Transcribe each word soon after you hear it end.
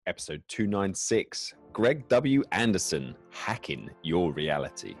Episode 296, Greg W. Anderson, Hacking Your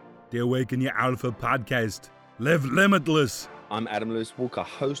Reality. The Awaken Your Alpha podcast. Live limitless. I'm Adam Lewis Walker,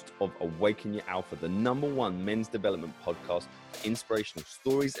 host of Awaken Your Alpha, the #1 men's development podcast for inspirational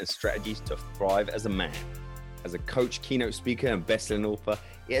stories and strategies to thrive as a man. As a coach, keynote speaker, and best-selling author,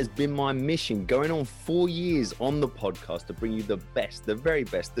 it has been my mission going on 4 years on the podcast to bring you the best, the very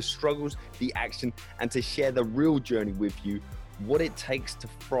best, the struggles, the action, and to share the real journey with you, what it takes to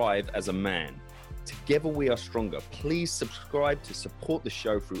thrive as a man. Together we are stronger. Please subscribe to support the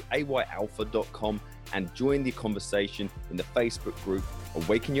show through ayalpha.com and join the conversation in the Facebook group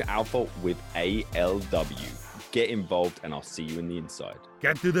Awaken Your Alpha with ALW. Get involved and I'll see you in the inside.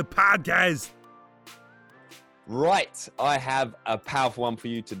 Get to the podcast. Right, I have a powerful one for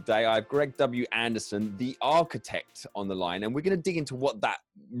you today. I have Greg W. Anderson, the architect, on the line, and we're going to dig into what that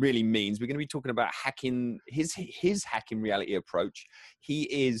really means. We're going to be talking about hacking, his hacking reality approach. He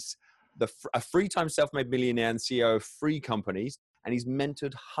is a three-time self-made millionaire and CEO of 3 companies, and he's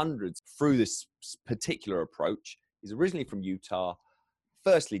mentored hundreds through this particular approach. He's originally from Utah.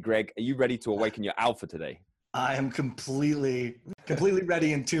 Firstly, Greg, are you ready to awaken your alpha today? I am completely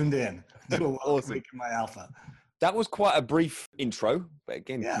ready and tuned in to awaken my alpha. That was quite a brief intro, but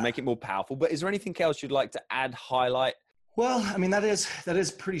again, to make it more powerful. But is there anything else you'd like to add, highlight? Well, I mean, that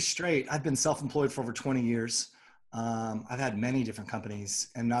is pretty straight. I've been self-employed for over 20 years. I've had many different companies,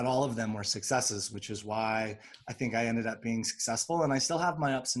 and not all of them were successes, which is why I think I ended up being successful. And I still have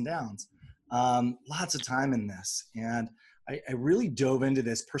my ups and downs. Lots of time in this, and I really dove into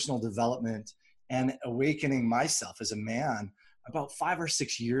this personal development and awakening myself as a man about 5 or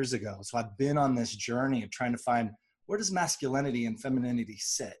 6 years ago. So I've been on this journey of trying to find, where does masculinity and femininity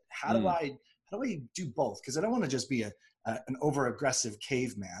sit? How do I do both? Because I don't want to just be an over-aggressive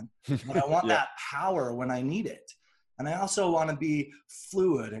caveman, but I want that power when I need it. And I also want to be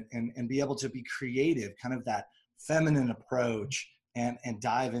fluid and be able to be creative, kind of that feminine approach, and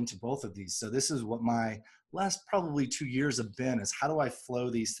dive into both of these. So this is what my last probably 2 years have been, is how do I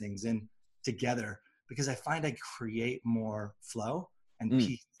flow these things in together? Because I find I create more flow and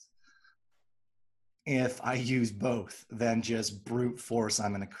peace if I use both than just brute force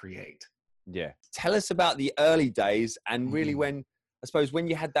I'm going to create. Yeah. Tell us about the early days and really when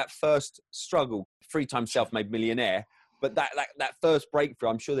you had that first struggle, 3-time self-made millionaire, but that first breakthrough,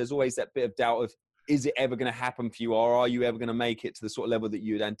 I'm sure there's always that bit of doubt of, is it ever going to happen for you, or are you ever going to make it to the sort of level that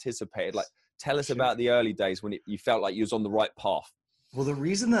you had anticipated? Like, tell us about the early days when you felt like you was on the right path. Well, the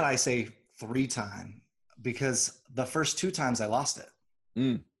reason that I say 3-time, because the first 2 times I lost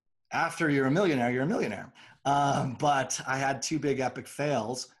it. After you're a millionaire, you're a millionaire. But I had 2 big epic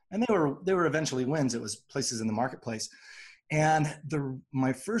fails, and they were eventually wins. It was places in the marketplace. And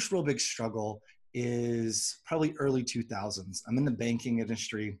my first real big struggle is probably early 2000s. I'm in the banking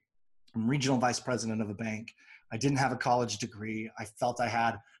industry. I'm regional vice president of a bank. I didn't have a college degree. I felt I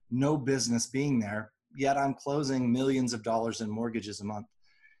had no business being there, yet I'm closing millions of dollars in mortgages a month.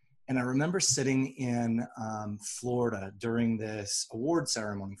 And I remember sitting in Florida during this award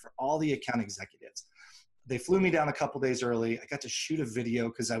ceremony for all the account executives. They flew me down a couple days early. I got to shoot a video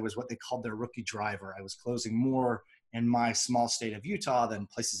because I was what they called their rookie driver. I was closing more in my small state of Utah than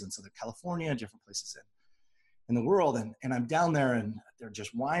places in Southern California, different places in the world. And I'm down there and they're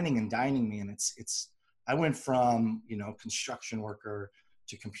just wining and dining me. And I went from, construction worker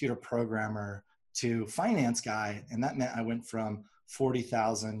to computer programmer to finance guy. And that meant I went from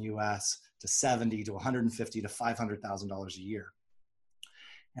 $40,000 US to $70 to $150 to $500,000 a year.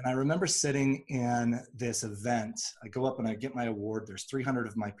 And I remember sitting in this event. I go up and I get my award. There's 300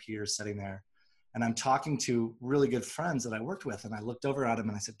 of my peers sitting there. And I'm talking to really good friends that I worked with. And I looked over at them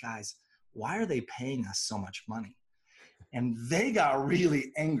and I said, guys, why are they paying us so much money? And they got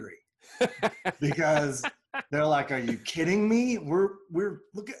really angry because they're like, are you kidding me?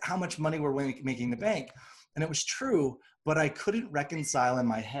 Look at how much money we're making in the bank. And it was true, but I couldn't reconcile in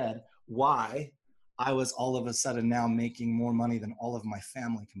my head why I was all of a sudden now making more money than all of my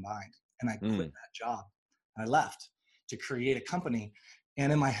family combined. And I quit that job. I left to create a company.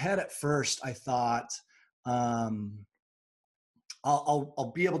 And in my head at first, I thought,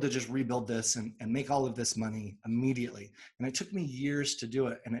 I'll be able to just rebuild this and make all of this money immediately. And it took me years to do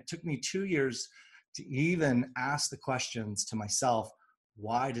it. And it took me 2 years to even ask the questions to myself,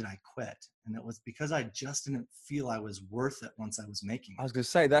 why did I quit? And it was because I just didn't feel I was worth it once I was making it. I was going to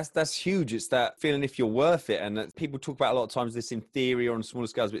say, that's huge. It's that feeling if you're worth it. And people talk about a lot of times this in theory or on smaller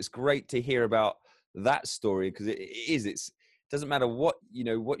scales, but it's great to hear about that story because it doesn't matter what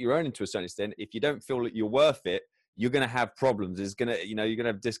you're earning to a certain extent. If you don't feel that you're worth it, you're going to have problems. You're going to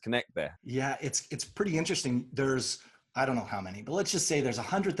have disconnect there. Yeah, it's pretty interesting. There's I don't know how many, but let's just say there's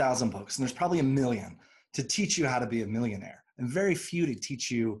 100,000 books and there's probably a million to teach you how to be a millionaire and very few to teach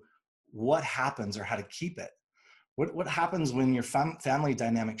you what happens or how to keep it. What happens when your family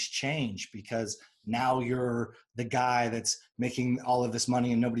dynamics change because now you're the guy that's making all of this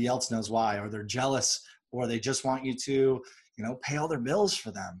money and nobody else knows why, or they're jealous, or they just want you to, pay all their bills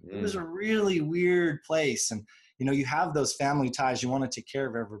for them. It was a really weird place. And, you have those family ties. You want to take care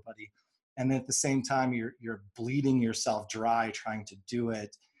of everybody. And at the same time, you're bleeding yourself dry trying to do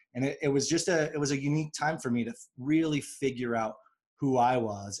it. And it was a unique time for me to really figure out who I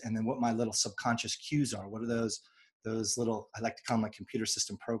was and then what my little subconscious cues are. What are those little, I like to call them like computer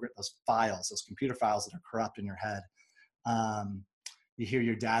system program, those computer files that are corrupt in your head. You hear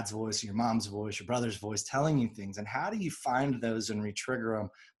your dad's voice, your mom's voice, your brother's voice telling you things. And how do you find those and retrigger them?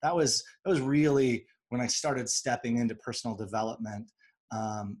 That was really when I started stepping into personal development,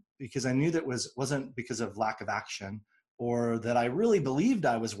 because I knew that wasn't because of lack of action or that I really believed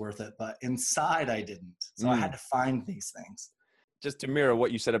I was worth it, but inside I didn't. So I had to find these things. Just to mirror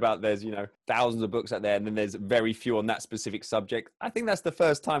what you said about there's, thousands of books out there and then there's very few on that specific subject. I think that's the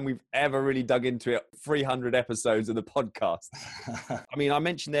first time we've ever really dug into it. 300 episodes of the podcast. I mean, I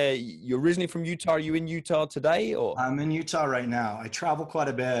mentioned there, you're originally from Utah. Are you in Utah today or? I'm in Utah right now. I travel quite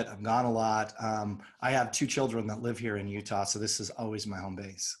a bit. I've gone a lot. I have 2 children that live here in Utah. So this is always my home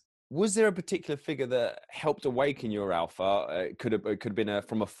base. Was there a particular figure that helped awaken your alpha? It could have been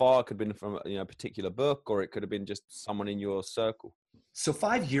from afar, could have been from a particular book, or it could have been just someone in your circle. So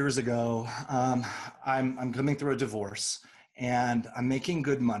 5 years ago, I'm coming through a divorce, and I'm making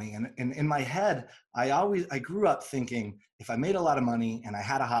good money. And in my head, I grew up thinking if I made a lot of money and I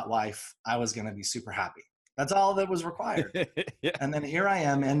had a hot wife, I was going to be super happy. That's all that was required. Yeah. And then here I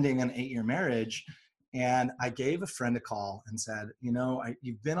am ending an 8-year marriage. And I gave a friend a call and said,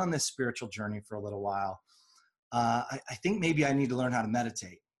 you've been on this spiritual journey for a little while. I think maybe I need to learn how to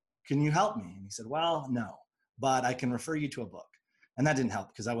meditate. Can you help me? And he said, well, no, but I can refer you to a book. And that didn't help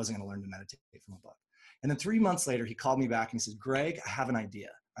because I wasn't going to learn to meditate from a book. And then 3 months later, he called me back and he said, Greg, I have an idea.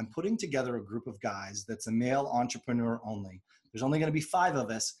 I'm putting together a group of guys that's a male entrepreneur only. There's only going to be 5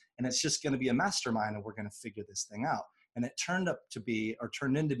 of us, and it's just going to be a mastermind, and we're going to figure this thing out. And it turned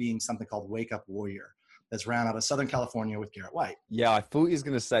into being something called Wake Up Warrior. That's ran out of Southern California with Garrett White. Yeah, I thought he was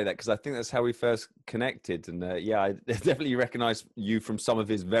going to say that because I think that's how we first connected. And I definitely recognize you from some of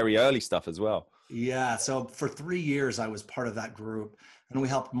his very early stuff as well. Yeah, so for 3 years, I was part of that group and we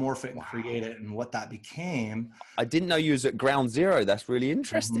helped morph it and create it and what that became. I didn't know you was at Ground Zero. That's really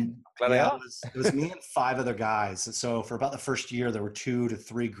interesting. Glad I asked. It was me and 5 other guys. So for about the first year, there were 2 to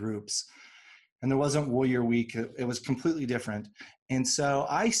 3 groups. And there wasn't Warrior Week. It was completely different. And so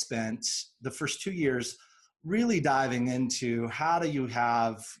I spent the first 2 years really diving into how do you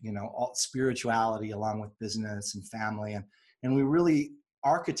have, all spirituality along with business and family. And we really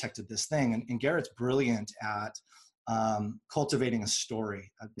architected this thing. And Garrett's brilliant at cultivating a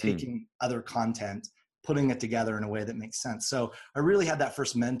story, taking other content, putting it together in a way that makes sense. So I really had that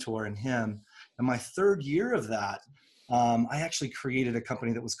first mentor in him. And my 3rd year of that, I actually created a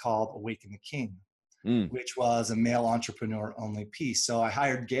company that was called Awaken the King, which was a male entrepreneur only piece. So I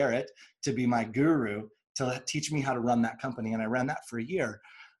hired Garrett to be my guru to teach me how to run that company. And I ran that for a year.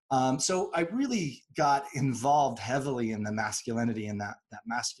 So I really got involved heavily in the masculinity and that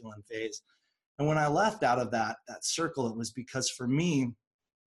masculine phase. And when I left out of that circle, it was because for me,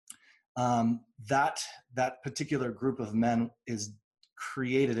 that particular group of men is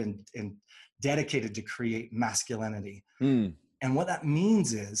created and dedicated to create masculinity. And what that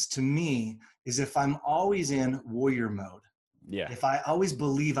means is, to me, is if I'm always in warrior mode, if I always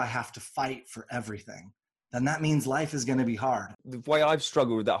believe I have to fight for everything, then that means life is going to be hard. The way I've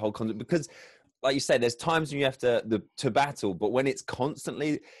struggled with that whole concept, because like you say, there's times when you have to battle, but when it's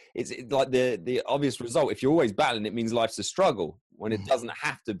constantly, it's like the obvious result. If you're always battling, it means life's a struggle. When it doesn't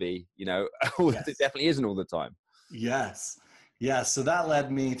have to be, it definitely isn't all the time. Yes. So that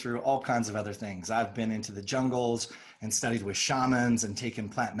led me through all kinds of other things. I've been into the jungles and studied with shamans and taken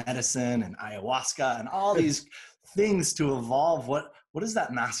plant medicine and ayahuasca and all these things to evolve. What does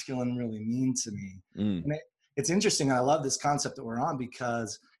that masculine really mean to me? And it's interesting. And I love this concept that we're on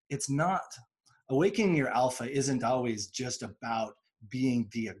because it's not, awakening your alpha isn't always just about being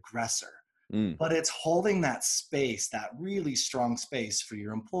the aggressor, but it's holding that space, that really strong space for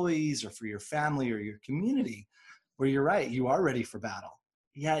your employees or for your family or your community, where you're right, you are ready for battle.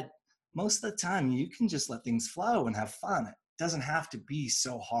 Yet most of the time you can just let things flow and have fun. It doesn't have to be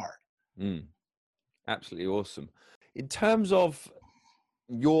so hard. Absolutely awesome. In terms of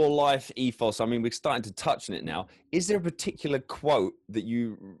your life ethos, I mean, we're starting to touch on it now. Is there a particular quote that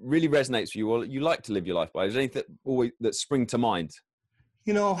you really resonates with you or you like to live your life by? Is there anything that spring to mind?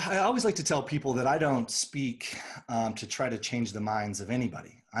 You know, I always like to tell people that I don't speak to try to change the minds of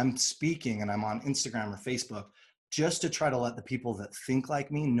anybody. I'm speaking and I'm on Instagram or Facebook just to try to let the people that think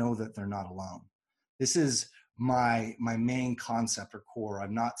like me know that they're not alone. This is my main concept or core.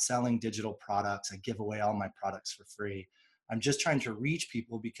 I'm not selling digital products. I give away all my products for free. I'm just trying to reach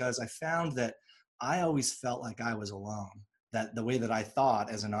people because I found that I always felt like I was alone, that the way that I thought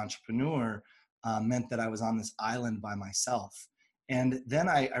as an entrepreneur meant that I was on this island by myself. And then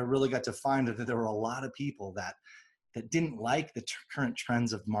I really got to find that there were a lot of people that didn't like the current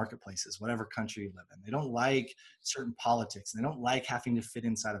trends of marketplaces, whatever country you live in. They don't like certain politics. They don't like having to fit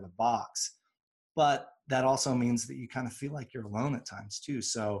inside of a box. But that also means that you kind of feel like you're alone at times too.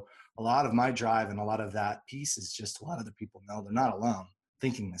 So a lot of my drive and a lot of that piece is just a lot of the people know they're not alone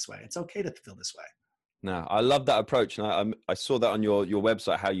thinking this way. It's okay to feel this way. No, I love that approach. And I saw that on your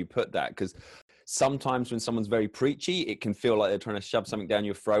website, how you put that, because sometimes when someone's very preachy, it can feel like they're trying to shove something down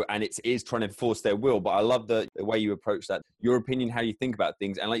your throat and it is trying to force their will. But I love the way you approach that, your opinion, how you think about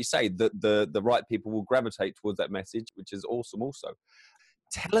things. And like you say, the right people will gravitate towards that message, which is awesome also.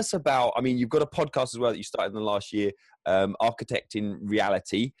 Tell us about, I mean, you've got a podcast as well that you started in the last year, Architecting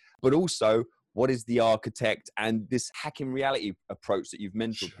Reality, but also what is the architect and this hacking reality approach that you've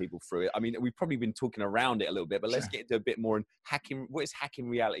mentored people through it? I mean, we've probably been talking around it a little bit, but let's get into a bit more in hacking. What is hacking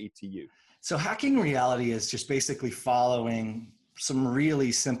reality to you? So hacking reality is just basically following some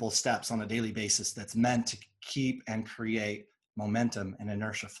really simple steps on a daily basis that's meant to keep and create momentum and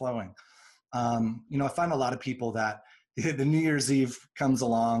inertia flowing. You know, I find a lot of people that the New Year's Eve comes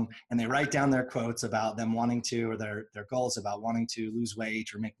along and they write down their quotes about them wanting to, or their goals about wanting to lose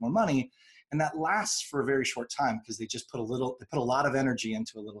weight or make more money. And that lasts for a very short time because they just put a lot of energy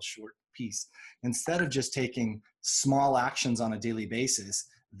into a little short piece. Instead of just taking small actions on a daily basis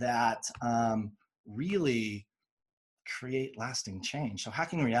that really create lasting change. So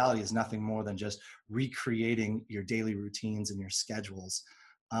hacking reality is nothing more than just recreating your daily routines and your schedules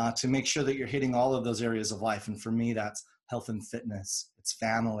to make sure that you're hitting all of those areas of life. And for me, that's health and fitness, it's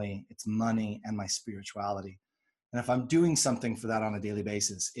family, it's money, and my spirituality. And if I'm doing something for that on a daily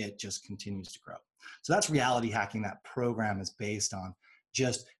basis, it just continues to grow. So that's reality hacking. That program is based on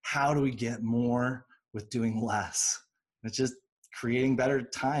just how do we get more with doing less. It's just creating better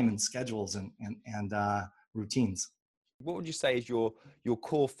time and schedules and routines. What would you say is your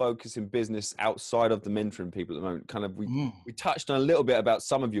core focus in business outside of the mentoring people at the moment? Kind of, we touched on a little bit about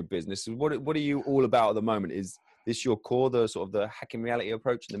some of your business. What are you all about at the moment? Is this your core, the sort of the hacking reality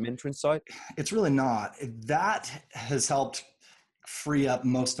approach and the mentoring side? It's really not. That has helped free up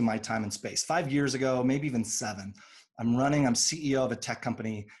most of my time and space. 5 years ago, maybe even 7, I'm CEO of a tech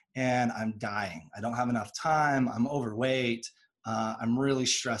company and I'm dying. I don't have enough time. I'm overweight. I'm really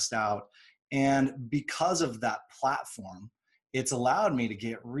stressed out. And because of that platform, it's allowed me to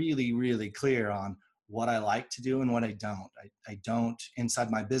get really, really clear on what I like to do and what I don't. I don't,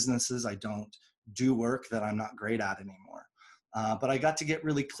 inside my businesses, I don't do work that I'm not great at anymore. But I got to get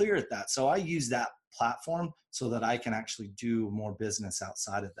really clear at that. So I use that platform so that I can actually do more business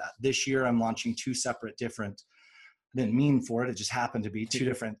outside of that. This year, I'm launching 2 separate different, I didn't mean for it, it just happened to be 2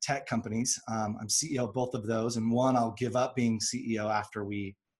 different tech companies. I'm CEO of both of those, and one I'll give up being CEO after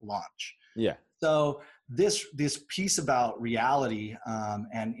we launch. Yeah. So this piece about reality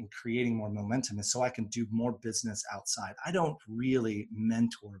and in creating more momentum is so I can do more business outside. I don't really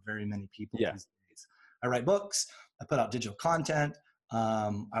mentor very many people these days. I write books. I put out digital content.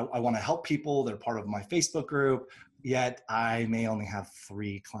 I want to help people. They're part of my Facebook group. Yet I may only have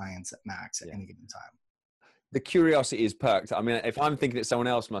 3 clients at max at any given time. The curiosity is perked. I mean, if I'm thinking that someone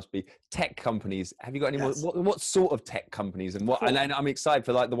else must be tech companies, have you got any more? What sort of tech companies and what? Cool. And I'm excited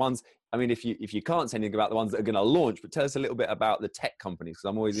for like the ones. I mean, if you can't say anything about the ones that are going to launch, but tell us a little bit about the tech companies because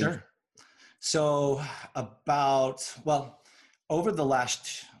I'm always interested. So over the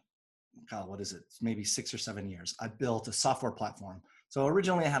last, maybe 6 or 7 years, I built a software platform. So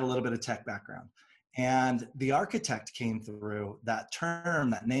originally I had a little bit of tech background, and the architect came through. That term,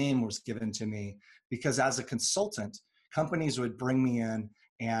 that name was given to me because as a consultant, companies would bring me in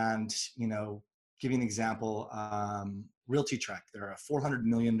and, give you an example, RealtyTrek, they're a $400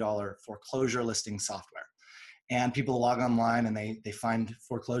 million foreclosure listing software. And people log online and they find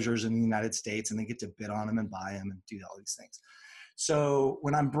foreclosures in the United States and they get to bid on them and buy them and do all these things. So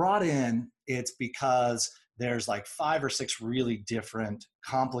when I'm brought in, it's because there's like 5 or 6 really different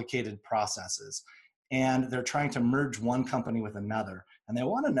complicated processes. And they're trying to merge one company with another. and they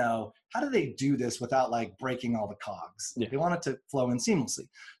want to know, how do they do this without like breaking all the cogs? They want it to flow in seamlessly.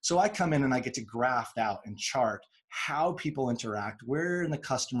 So I come in and I get to graft out and chart how people interact, where in the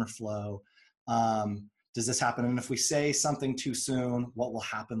customer flow does this happen? And if we say something too soon, what will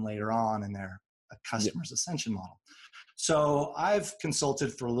happen later on in their customer's ascension model? So I've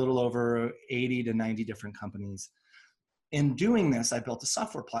consulted for a little over 80 to 90 different companies. In doing this, I built a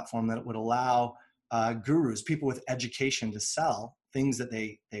software platform that would allow gurus, people with education, to sell things that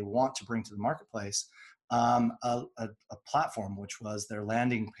they want to bring to the marketplace. A platform which was their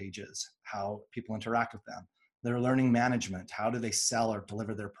landing pages, how people interact with them, their learning management, how do they sell or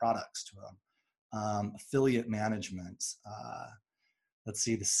deliver their products to them, affiliate management, let's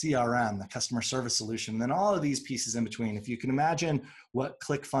see, the CRM, the customer service solution, and then all of these pieces in between. If you can imagine what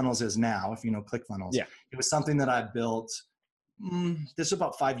ClickFunnels is now, if you know ClickFunnels, it was something that I built, this was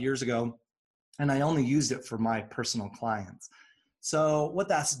about 5 years ago, and I only used it for my personal clients. So what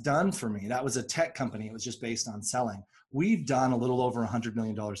that's done for me, that was a tech company. It was just based on selling. We've done a little over $100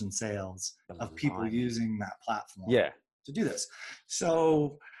 million in sales of people using that platform to do this.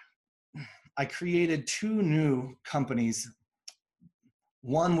 So I created 2 new companies.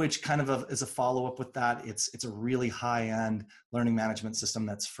 One which kind of is a follow-up with that. It's a really high-end learning management system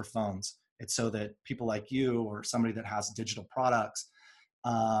that's for phones. It's so that people like you or somebody that has digital products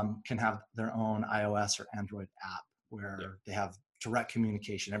can have their own iOS or Android app where they have direct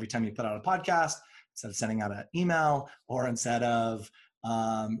communication. Every time you put out a podcast, instead of sending out an email, or instead of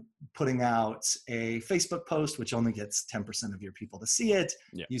putting out a Facebook post, which only gets 10% of your people to see it,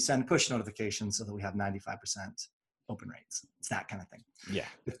 you send push notifications so that we have 95% open rates. It's that kind of thing.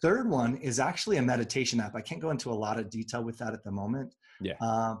 The third one is actually a meditation app. I can't go into a lot of detail with that at the moment.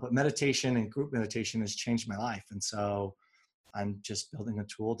 But meditation and group meditation has changed my life. And so I'm just building a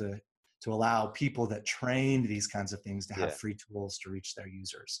tool to allow people that train these kinds of things to have free tools to reach their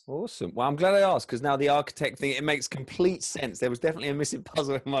users. Awesome. Well, I'm glad I asked, because now the architect thing, it makes complete sense. There was definitely a missing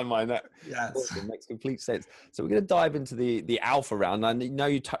puzzle in my mind. That awesome. Makes complete sense. So we're going to dive into the alpha round. I know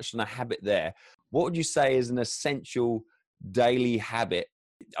you touched on a habit there. What would you say is an essential daily habit?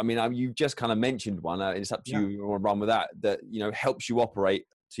 I mean, you've just kind of mentioned one. It's up to you. You want to run with that helps you operate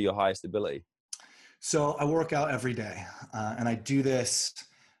to your highest ability. So I work out every day, and I do this.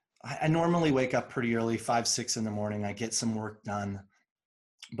 I normally wake up pretty early, 5, 6 in the morning. I get some work done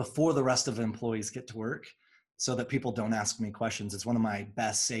before the rest of the employees get to work so that people don't ask me questions. It's one of my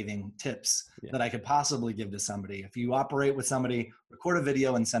best saving tips that I could possibly give to somebody. If you operate with somebody, record a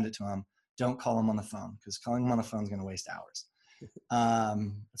video and send it to them. Don't call them on the phone, because calling them on the phone is going to waste hours.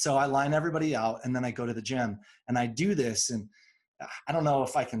 So I line everybody out, and then I go to the gym, and I do this. And I don't know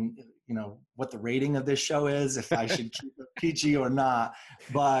if I can, what the rating of this show is, if I should keep it PG or not,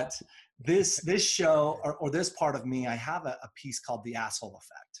 but this show or this part of me, I have a piece called the asshole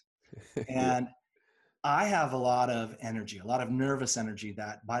effect. And I have a lot of energy, a lot of nervous energy,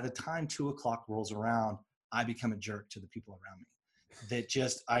 that by the time 2 o'clock rolls around, I become a jerk to the people around me. That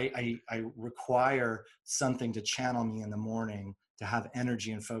just, I require something to channel me in the morning to have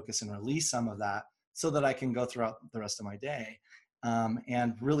energy and focus and release some of that so that I can go throughout the rest of my day.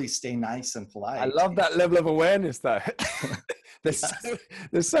 And really stay nice and polite. I love that level of awareness, though.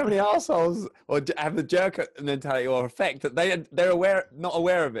 there's so many assholes, or have the jerk mentality or effect, that they're not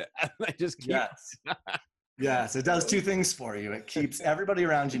aware of it, and they just keep. Yes, it does 2 things for you. It keeps everybody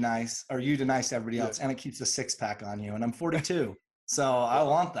around you nice, or you nice to everybody else, and it keeps a 6-pack on you. And I'm 42, so I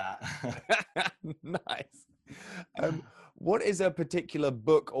want that. Nice. What is a particular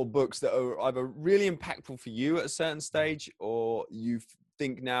book or books that are either really impactful for you at a certain stage, or you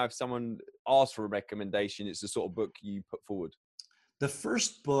think now if someone asks for a recommendation, it's the sort of book you put forward? The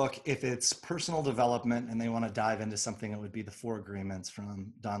first book, if it's personal development and they want to dive into something, it would be The 4 Agreements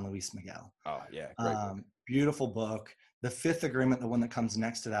from Don Luis Miguel. Oh, yeah. Great book. Beautiful book. The 5th Agreement, the one that comes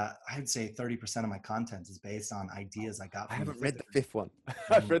next to that, I'd say 30% of my content is based on ideas I got from I haven't the read the 5th one.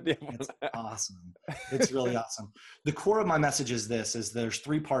 I've read the other one. It's awesome. It's really awesome. The core of my message is there's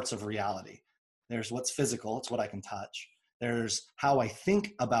 3 parts of reality. There's what's physical. It's what I can touch. There's how I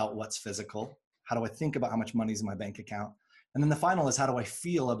think about what's physical. How do I think about how much money's in my bank account? And then the final is, how do I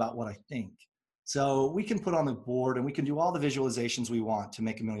feel about what I think? So we can put on the board and we can do all the visualizations we want to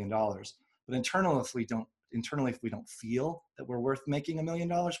make $1 million. But internally, if we don't feel that we're worth making $1 million,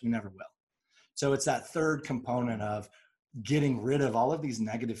 we never will. So it's that third component of getting rid of all of these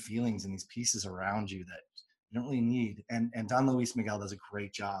negative feelings and these pieces around you that you don't really need. And Don Luis Miguel does a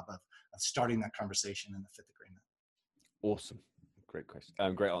great job of starting that conversation in the 5th Agreement. Awesome. Great question.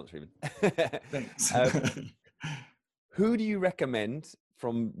 Great answer, even. Thanks. Who do you recommend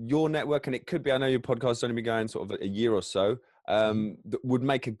from your network? And it could be, I know your podcast has only been going sort of a year or so. that would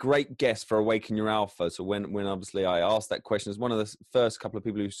make a great guest for Awaken Your Alpha? So when obviously I asked that question, as one of the first couple of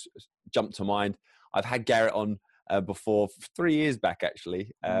people who jumped to mind. I've had Garrett on before 3 years back,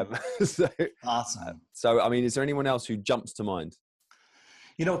 actually. So, awesome. So, I mean, is there anyone else who jumps to mind?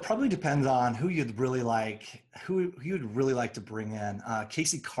 You know, it probably depends on who you'd really like to bring in.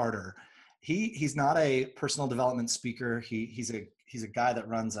 Casey Carter. He's not a personal development speaker. He's a guy that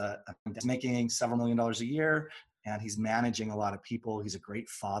runs making several $1 million a year, and he's managing a lot of people. He's a great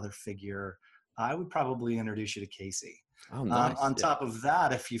father figure. I would probably introduce you to Casey. Oh, nice. On top of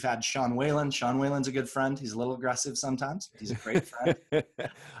that, if you've had Sean Whalen's a good friend. He's a little aggressive sometimes, but he's a great friend.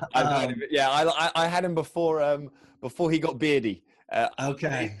 I had him before he got beardy.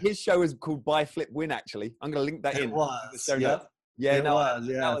 Okay. His show is called Buy Flip Win, actually. I'm going to link that in. It was. Yep. Yeah, it was.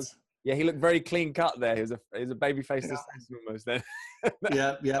 Yes. Yeah, he looked very clean cut there. He was a baby face almost then.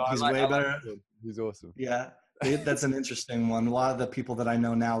 Yeah. No, he's way better. He's awesome. Yeah. That's an interesting one. A lot of the people that I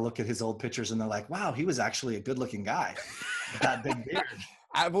know now look at his old pictures and they're like, wow, he was actually a good looking guy with that big beard.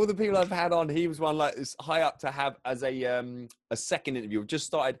 Out of all the people I've had on, he was one like this high up to have as a second interview. We've just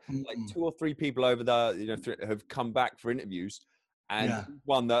started like 2 or 3 people over there, have come back for interviews. And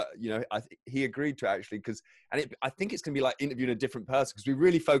one that, he agreed to actually I think it's going to be like interviewing a different person because we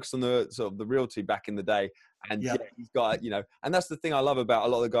really focused on the sort of the realty back in the day. And he's got, and that's the thing I love about a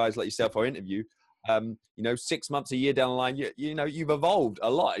lot of the guys like yourself I interview. 6 months, a year down the line, you've evolved a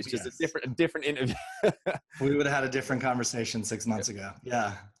lot. It's just a different interview. We would have had a different conversation 6 months ago.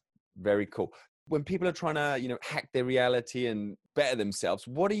 Yeah. Very cool. When people are trying to, hack their reality and better themselves,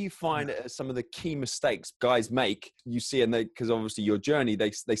 what do you find are some of the key mistakes guys make? You see, and because obviously your journey,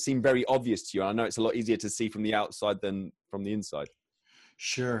 they seem very obvious to you. I know it's a lot easier to see from the outside than from the inside.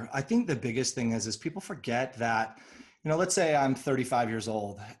 Sure. I think the biggest thing is people forget that, let's say I'm 35 years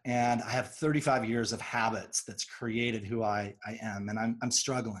old and I have 35 years of habits that's created who I am, and I'm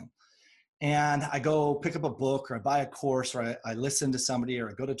struggling. And I go pick up a book or I buy a course or I listen to somebody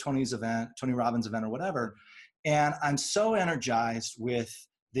or I go to Tony Robbins event or whatever. And I'm so energized with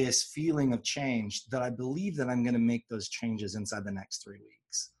this feeling of change that I believe that I'm going to make those changes inside the next 3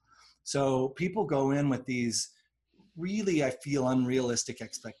 weeks. So people go in with these really, I feel, unrealistic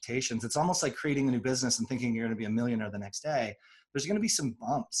expectations. It's almost like creating a new business and thinking you're going to be a millionaire the next day. There's going to be some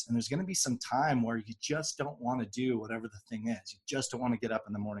bumps and there's going to be some time where you just don't want to do whatever the thing is. You just don't want to get up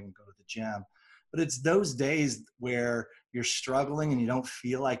in the morning and go to the gym. But it's those days where you're struggling and you don't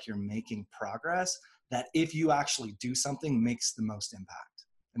feel like you're making progress that if you actually do something makes the most impact.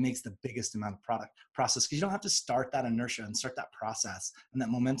 It makes the biggest amount of process because you don't have to start that inertia and start that process and that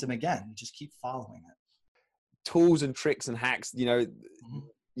momentum again. You just keep following it. Tools and tricks and hacks,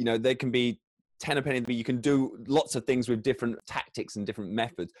 they can be 10 a penny, but you can do lots of things with different tactics and different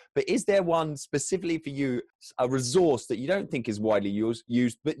methods. But is there one specifically for you, a resource that you don't think is widely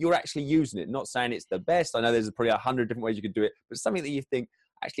used, but you're actually using it? Not saying it's the best. I know there's probably 100 different ways you could do it, but something that you think,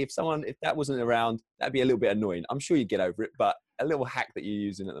 actually, if that wasn't around, that'd be a little bit annoying. I'm sure you get over it, but a little hack that you're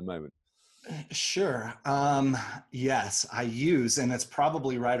using at the moment. Sure. Yes, I use, and it's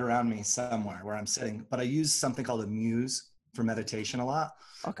probably right around me somewhere where I'm sitting, but I use something called a Muse for meditation a lot.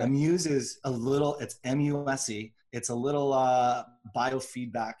 Okay. A Muse is it's MUSE. It's a little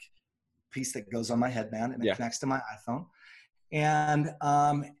biofeedback piece that goes on my headband and it connects to my iPhone. And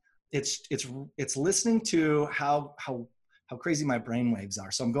it's listening to how crazy my brain waves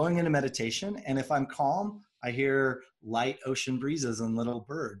are. So I'm going into meditation, and if I'm calm, I hear light ocean breezes and little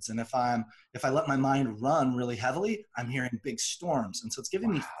birds. And if I let my mind run really heavily, I'm hearing big storms. And so it's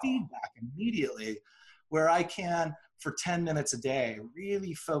giving me feedback immediately where I can, for 10 minutes a day,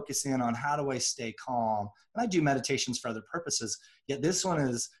 really focus in on how do I stay calm. And I do meditations for other purposes, yet this one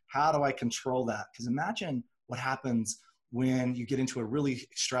is how do I control that? Because imagine what happens when you get into a really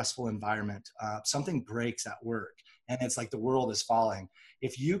stressful environment. Something breaks at work and it's like the world is falling.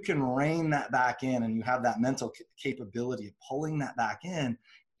 If you can rein that back in and you have that mental capability of pulling that back in,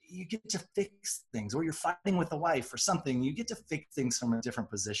 you get to fix things. Or you're fighting with a wife or something, you get to fix things from a different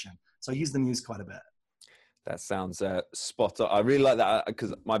position. So I use the Muse quite a bit. That sounds spot on. I really like that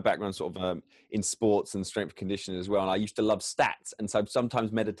because my background sort of in sports and strength and conditioning as well. And I used to love stats. And so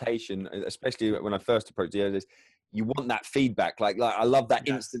sometimes meditation, especially when I first approached the others, you want that feedback. Like I love that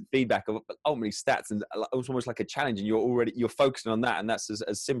instant feedback of ultimately stats, and it's almost like a challenge. And you're focusing on that. And that's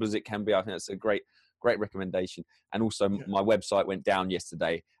as simple as it can be. I think that's a great recommendation. And also my website went down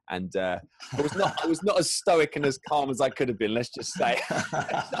yesterday, and I was not as stoic and as calm as I could have been. Let's just say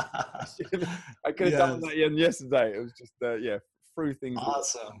I could have done that yesterday. It was just through things.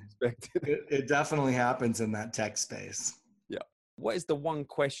 Awesome. It definitely happens in that tech space. What is the one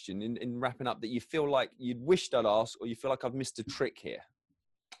question in wrapping up that you feel like you'd wished I'd ask, or you feel like I've missed a trick here?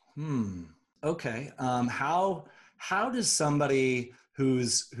 Okay. How does somebody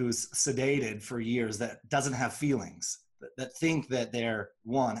who's sedated for years, that doesn't have feelings, that think that they're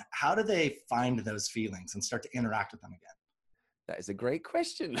one, how do they find those feelings and start to interact with them again? That is a great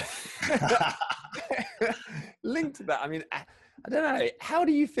question. Linked to that, I mean, I don't know. How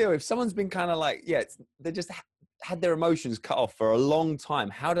do you feel if someone's been kind of like, they just had their emotions cut off for a long time?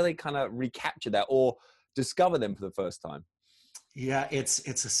 How do they kind of recapture that or discover them for the first time? Yeah, it's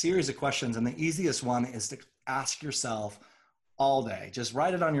a series of questions. And the easiest one is to ask yourself all day, just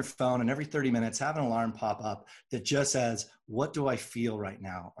write it on your phone, and every 30 minutes have an alarm pop up that just says, what do I feel right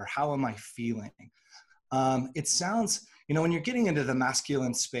now? Or how am I feeling? It sounds, when you're getting into the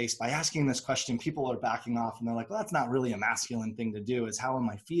masculine space, by asking this question, people are backing off and they're like, well, that's not really a masculine thing to do, is how am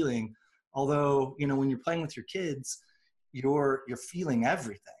I feeling? Although, when you're playing with your kids, you're feeling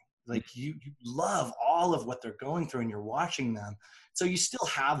everything. Like you love all of what they're going through and you're watching them. So you still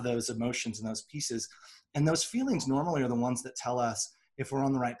have those emotions and those pieces. And those feelings normally are the ones that tell us if we're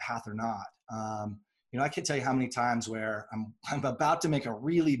on the right path or not. I can't tell you how many times where I'm about to make a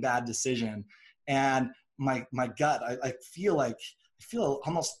really bad decision, and my gut, I feel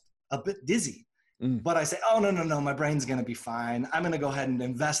almost a bit dizzy. But I say, oh, no, my brain's going to be fine. I'm going to go ahead and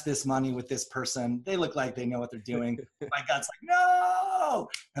invest this money with this person. They look like they know what they're doing. My gut's like, no.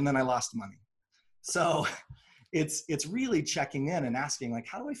 And then I lost money. So it's really checking in and asking, like,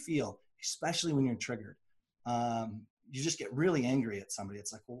 how do I feel? Especially when you're triggered. You just get really angry at somebody.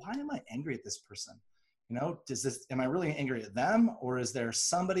 It's like, well, why am I angry at this person? Am I really angry at them? Or is there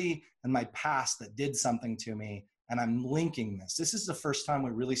somebody in my past that did something to me and I'm linking this? This is the first time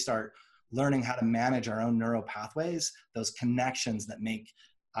we really start learning how to manage our own neural pathways, those connections that make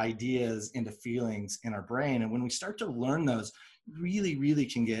ideas into feelings in our brain. And when we start to learn those, really, really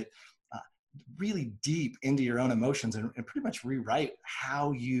can get really deep into your own emotions and pretty much rewrite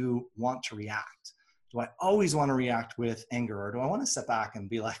how you want to react. Do I always want to react with anger, or do I want to step back and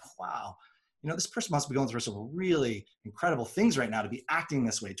be like, wow, this person must be going through some really incredible things right now to be acting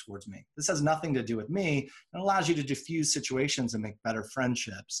this way towards me. This has nothing to do with me. It allows you to diffuse situations and make better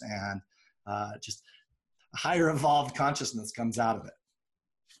friendships, and just a higher evolved consciousness comes out of it.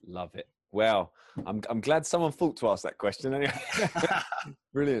 Love it. Well, I'm glad someone thought to ask that question. Anyway.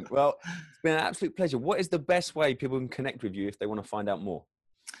 Brilliant. Well, it's been an absolute pleasure. What is the best way people can connect with you if they want to find out more?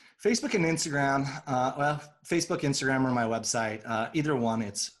 Facebook and Instagram. Facebook, Instagram, or my website. Either one.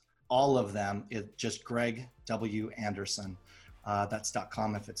 It's all of them. It's just Greg W. Anderson. That's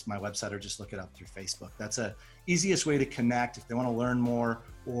 .com if it's my website, or just look it up through Facebook. That's a easiest way to connect if they want to learn more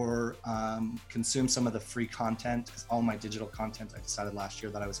or consume some of the free content, because all my digital content I decided last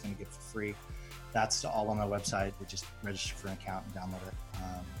year that I was going to give for free. That's all on my website. They just register for an account and download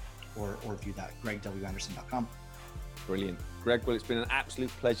it, or view that, gregwanderson.com. Brilliant. Greg, well, it's been an absolute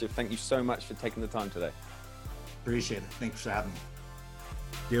pleasure. Thank you so much for taking the time today. Appreciate it. Thanks for having me.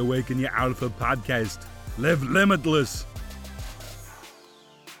 The Awaken Your Alpha podcast. Live limitless.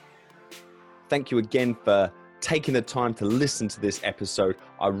 Thank you again for taking the time to listen to this episode.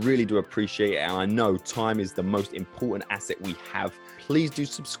 I really do appreciate it, and I know time is the most important asset we have. Please do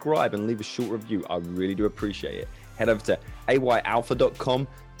subscribe and leave a short review. I really do appreciate it. Head over to ayalpha.com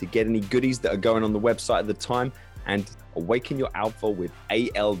to get any goodies that are going on the website at the time, and Awaken Your Alpha with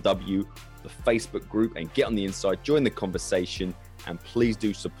ALW, the Facebook group, and get on the inside, join the conversation, and please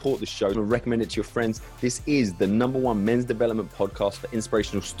do support the show and recommend it to your friends. This is the #1 men's development podcast for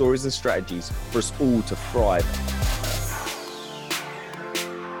inspirational stories and strategies for us all to thrive